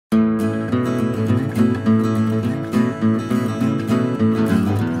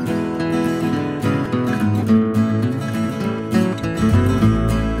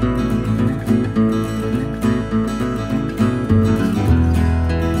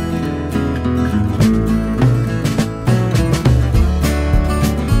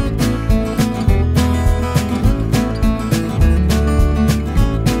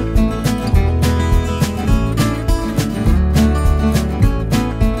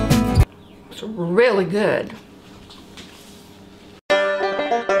really good.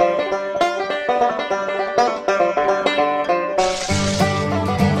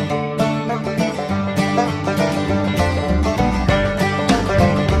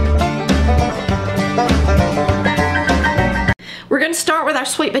 We're going to start with our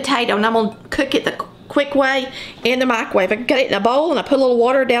sweet potato, and I'm going to cook it the quick way in the microwave. I got it in a bowl, and I put a little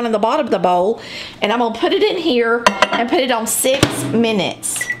water down in the bottom of the bowl, and I'm going to put it in here and put it on 6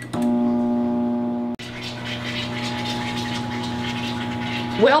 minutes.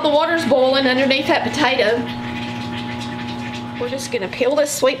 Well, the water's boiling underneath that potato. We're just going to peel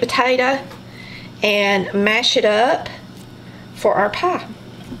this sweet potato and mash it up for our pie.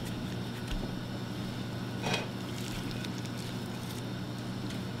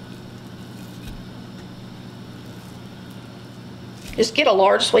 Just get a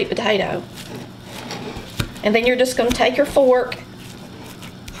large sweet potato. And then you're just going to take your fork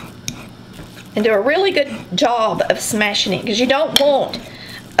and do a really good job of smashing it, because you don't want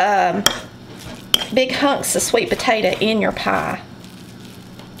big hunks of sweet potato in your pie.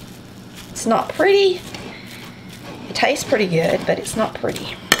 It's not pretty. It tastes pretty good, but it's not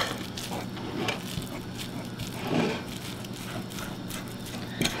pretty.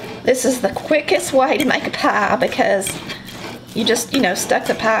 This is the quickest way to make a pie, because you just, you know, stuck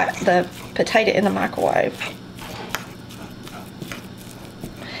the potato in the microwave.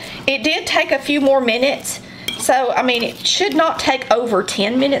 It did take a few more minutes, so I mean, it should not take over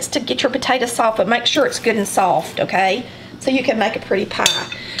 10 minutes to get your potato soft, but make sure it's good and soft, okay? So you can make a pretty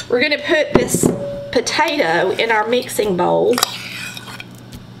pie. We're going to put this potato in our mixing bowl.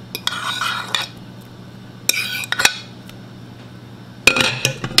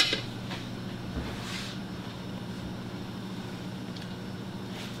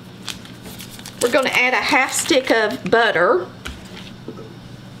 We're going to add a half stick of butter.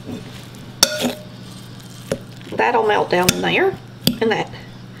 That'll melt down in there, and that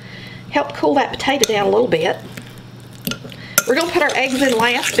help cool that potato down a little bit. We're going to put our eggs in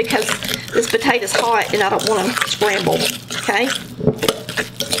last because this potato's hot and I don't want them scrambled, okay?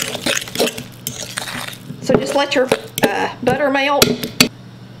 So just let your butter melt.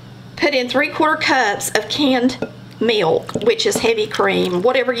 Put in 3/4 cups of canned milk, which is heavy cream.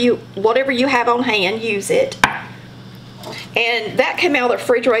 Whatever you have on hand, use it. And that came out of the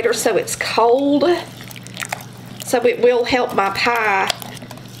refrigerator, so it's cold, so it will help my pie,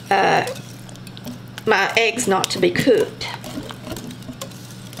 my eggs not to be cooked.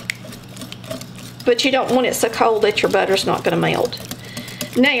 But you don't want it so cold that your butter's not going to melt.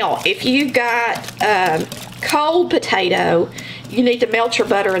 Now, if you got cold potato, you need to melt your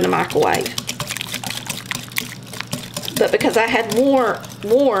butter in the microwave. But because I had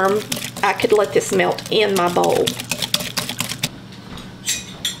warm, I could let this melt in my bowl.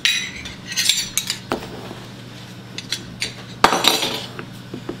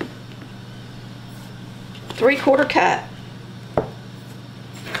 Three-quarter cup.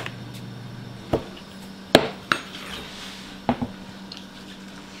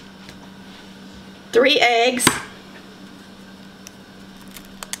 Three eggs.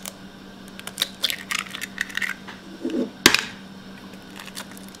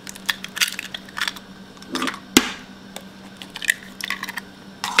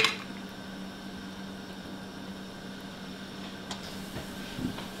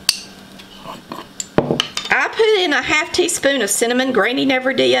 I put in a half teaspoon of cinnamon. Granny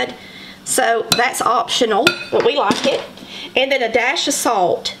never did, so that's optional, but we like it. And then a dash of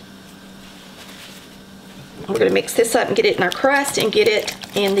salt. We're going to mix this up and get it in our crust and get it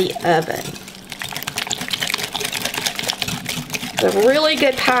in the oven. It's a really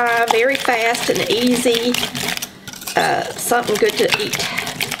good pie, very fast and easy. Something good to eat.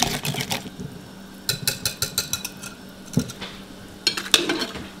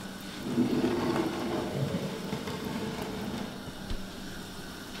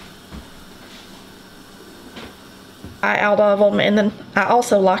 Out of them, and then I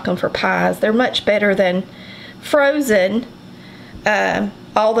also like them for pies. They're much better than frozen,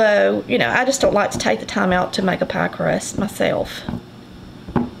 although, you know, I just don't like to take the time out to make a pie crust myself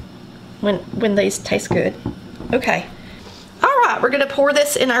when these taste good. Okay, all right, we're gonna pour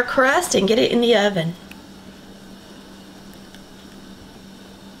this in our crust and get it in the oven.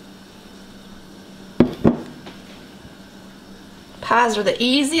 Pies are the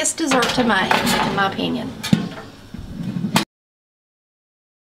easiest dessert to make, in my opinion.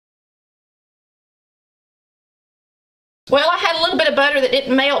 Well, I had a little bit of butter that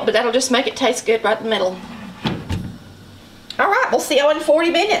didn't melt, but that'll just make it taste good right in the middle. All right, we'll see you in 40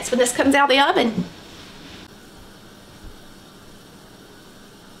 minutes when this comes out of the oven.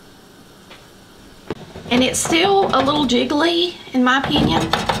 and it's still a little jiggly in my opinion.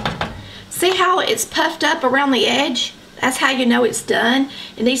 See how it's puffed up around the edge? That's how you know it's done.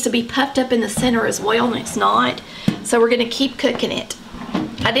 It needs to be puffed up in the center as well, and it's not. So we're gonna keep cooking it.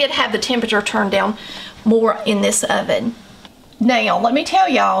 I did have the temperature turned down more in this oven. Now, let me tell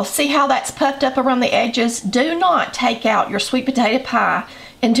y'all, see how that's puffed up around the edges? Do not take out your sweet potato pie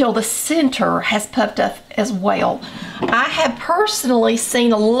until the center has puffed up as well. I have personally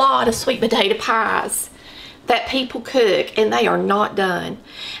seen a lot of sweet potato pies that people cook and they are not done.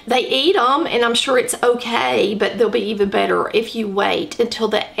 They eat them and I'm sure it's okay, but they'll be even better if you wait until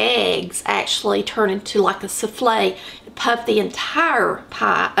the eggs actually turn into like a souffle, puff the entire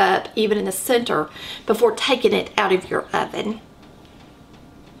pie up even in the center before taking it out of your oven.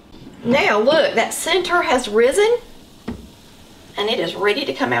 Now look, that center has risen and it is ready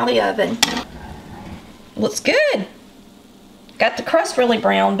to come out of the oven. Looks good. Got the crust really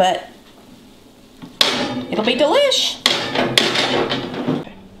brown, but it'll be delish.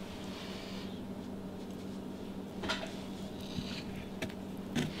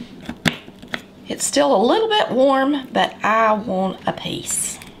 It's still a little bit warm, but I want a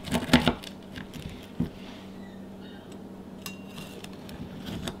piece.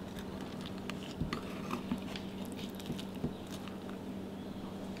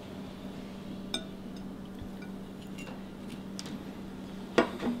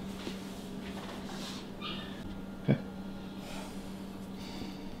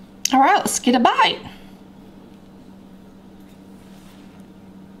 All right, let's get a bite.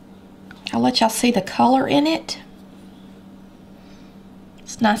 I'll let y'all see the color in it.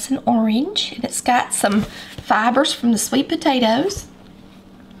 It's nice and orange, and it's got some fibers from the sweet potatoes.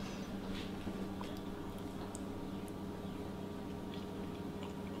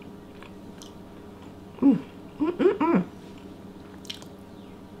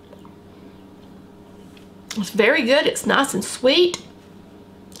 It's very good. It's nice and sweet.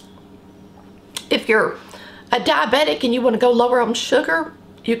 If you're a diabetic and you want to go lower on sugar,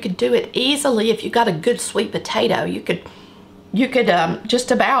 you could do it easily. If you got a good sweet potato, you could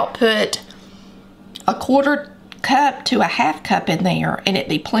just about put a 1/4 cup to a 1/2 cup in there and it'd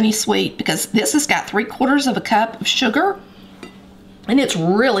be plenty sweet, because this has got 3/4 cup of sugar and it's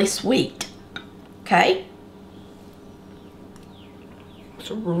really sweet. Okay, it's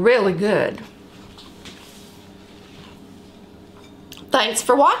really good. Thanks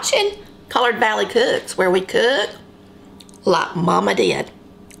for watching Colored Valley Cooks, where we cook like Mama did.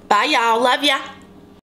 Bye, y'all. Love ya.